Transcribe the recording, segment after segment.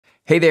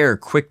Hey there,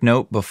 quick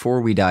note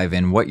before we dive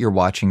in. What you're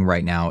watching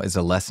right now is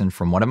a lesson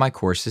from one of my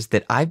courses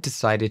that I've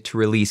decided to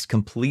release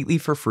completely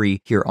for free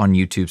here on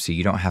YouTube so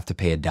you don't have to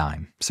pay a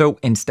dime. So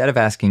instead of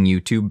asking you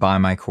to buy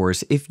my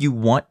course, if you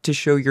want to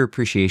show your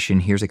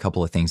appreciation, here's a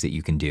couple of things that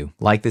you can do.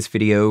 Like this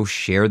video,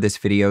 share this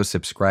video,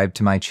 subscribe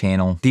to my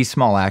channel. These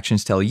small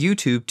actions tell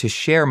YouTube to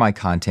share my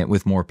content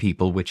with more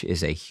people, which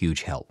is a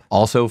huge help.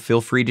 Also,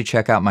 feel free to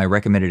check out my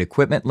recommended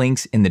equipment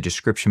links in the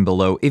description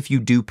below. If you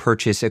do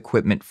purchase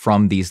equipment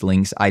from these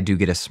links, I do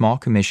get a small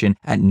commission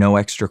at no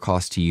extra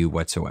cost to you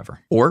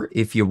whatsoever. Or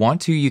if you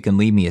want to, you can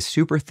leave me a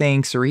super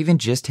thanks or even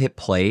just hit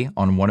play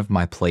on one of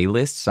my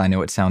playlists. I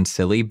know it sounds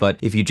silly, but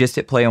if you just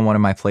hit play on one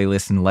of my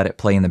playlists and let it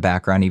play in the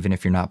background, even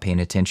if you're not paying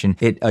attention,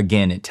 it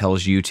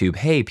tells YouTube,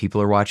 hey,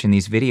 people are watching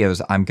these videos.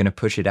 I'm going to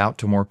push it out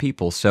to more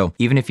people. So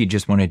even if you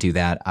just want to do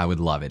that, I would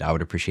love it. I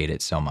would appreciate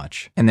it so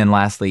much. And then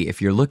lastly,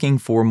 if you're looking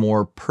for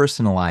more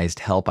personalized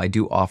help, I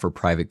do offer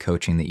private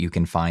coaching that you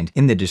can find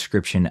in the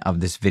description of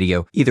this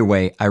video. Either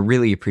way, I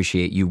really appreciate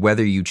you,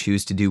 whether you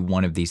choose to do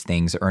one of these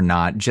things or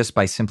not. Just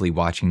by simply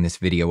watching this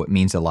video, it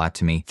means a lot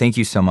to me. Thank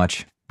you so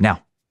much.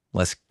 Now,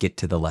 let's get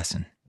to the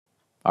lesson.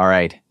 All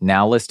right,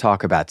 now let's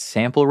talk about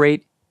sample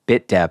rate,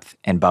 bit depth,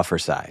 and buffer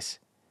size.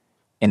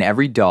 In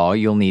every DAW,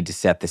 you'll need to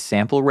set the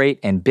sample rate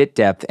and bit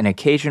depth, and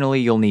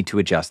occasionally you'll need to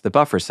adjust the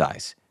buffer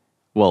size.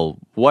 Well,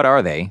 what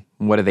are they?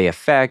 What do they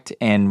affect?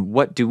 And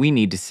what do we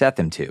need to set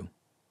them to?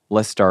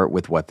 Let's start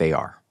with what they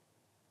are.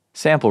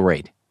 Sample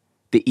rate.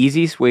 The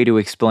easiest way to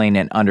explain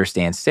and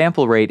understand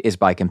sample rate is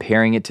by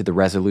comparing it to the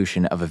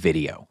resolution of a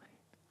video.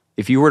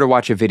 If you were to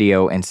watch a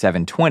video in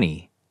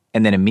 720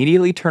 and then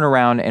immediately turn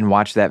around and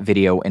watch that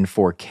video in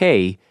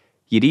 4K,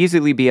 you'd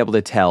easily be able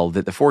to tell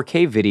that the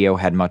 4K video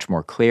had much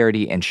more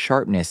clarity and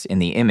sharpness in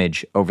the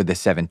image over the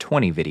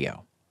 720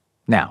 video.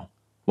 Now,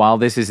 while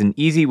this is an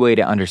easy way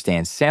to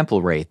understand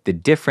sample rate, the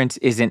difference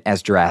isn't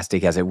as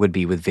drastic as it would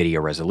be with video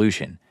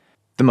resolution.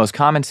 The most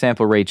common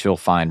sample rates you'll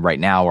find right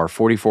now are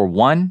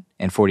 44.1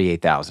 and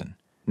 48,000.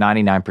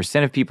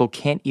 99% of people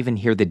can't even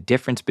hear the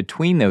difference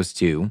between those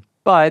two,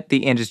 but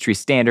the industry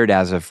standard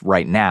as of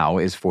right now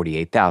is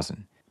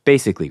 48,000.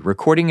 Basically,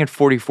 recording at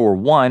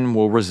 44.1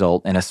 will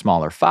result in a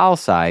smaller file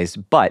size,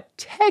 but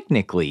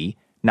technically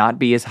not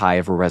be as high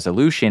of a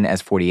resolution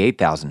as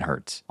 48,000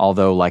 hertz.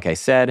 Although, like I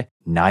said,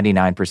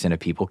 99% of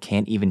people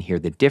can't even hear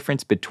the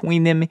difference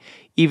between them,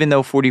 even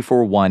though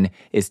 44.1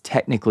 is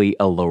technically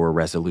a lower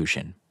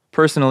resolution.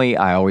 Personally,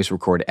 I always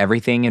record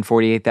everything in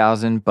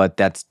 48,000, but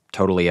that's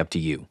totally up to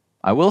you.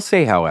 I will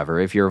say, however,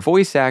 if you're a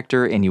voice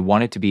actor and you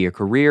want it to be a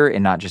career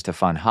and not just a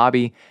fun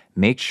hobby,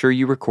 make sure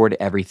you record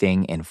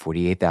everything in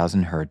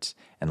 48,000 hertz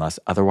unless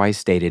otherwise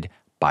stated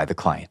by the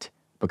client.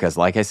 Because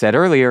like I said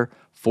earlier,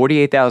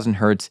 48,000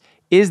 hertz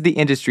is the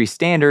industry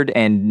standard,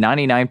 and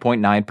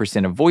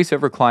 99.9% of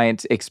voiceover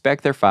clients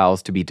expect their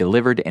files to be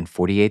delivered in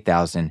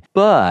 48,000.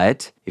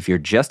 But if you're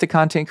just a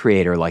content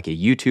creator like a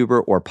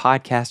YouTuber or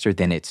podcaster,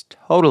 then it's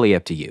totally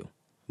up to you.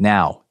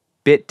 Now,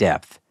 bit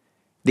depth.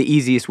 The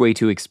easiest way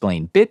to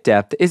explain bit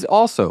depth is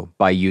also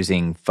by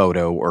using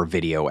photo or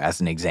video as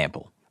an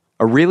example.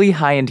 A really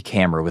high-end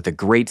camera with a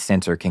great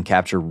sensor can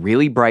capture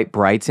really bright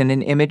brights in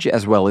an image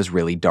as well as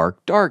really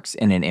dark darks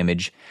in an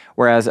image,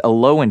 whereas a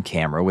low-end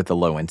camera with a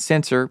low-end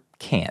sensor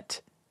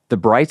can't. The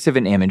brights of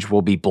an image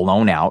will be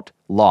blown out,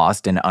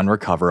 lost, and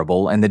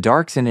unrecoverable, and the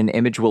darks in an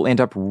image will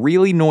end up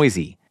really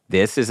noisy.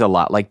 This is a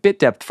lot like bit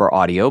depth for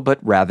audio, but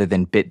rather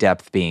than bit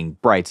depth being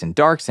brights and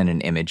darks in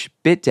an image,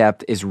 bit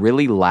depth is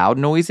really loud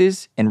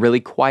noises and really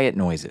quiet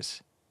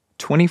noises.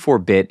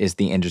 24-bit is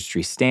the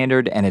industry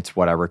standard, and it's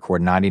what I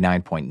record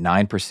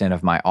 99.9%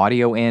 of my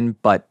audio in,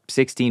 but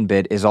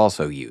 16-bit is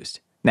also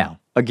used. Now,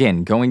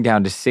 again, going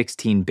down to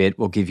 16-bit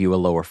will give you a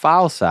lower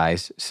file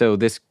size, so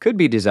this could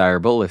be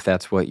desirable if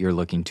that's what you're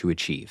looking to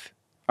achieve.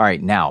 All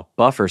right, now,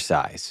 buffer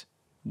size.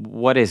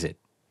 What is it?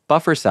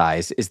 Buffer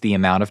size is the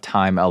amount of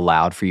time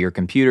allowed for your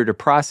computer to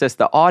process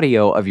the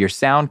audio of your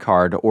sound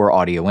card or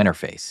audio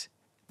interface.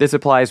 This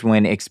applies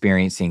when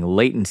experiencing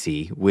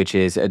latency, which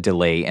is a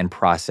delay in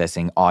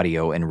processing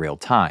audio in real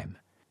time.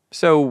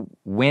 So,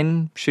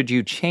 when should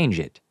you change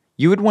it?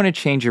 You would want to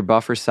change your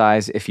buffer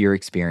size if you're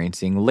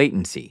experiencing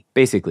latency.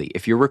 Basically,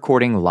 if you're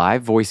recording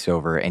live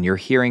voiceover and you're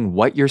hearing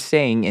what you're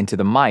saying into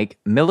the mic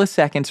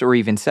milliseconds or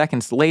even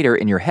seconds later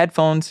in your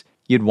headphones,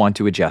 you'd want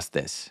to adjust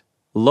this.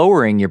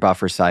 Lowering your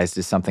buffer size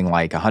to something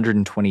like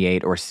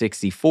 128 or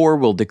 64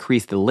 will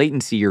decrease the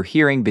latency you're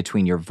hearing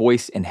between your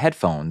voice and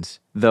headphones,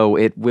 though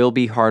it will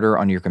be harder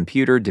on your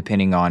computer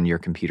depending on your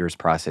computer's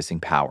processing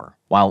power.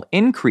 While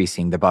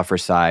increasing the buffer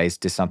size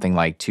to something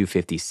like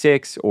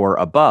 256 or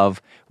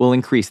above will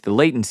increase the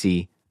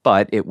latency,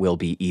 but it will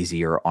be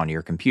easier on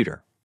your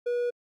computer.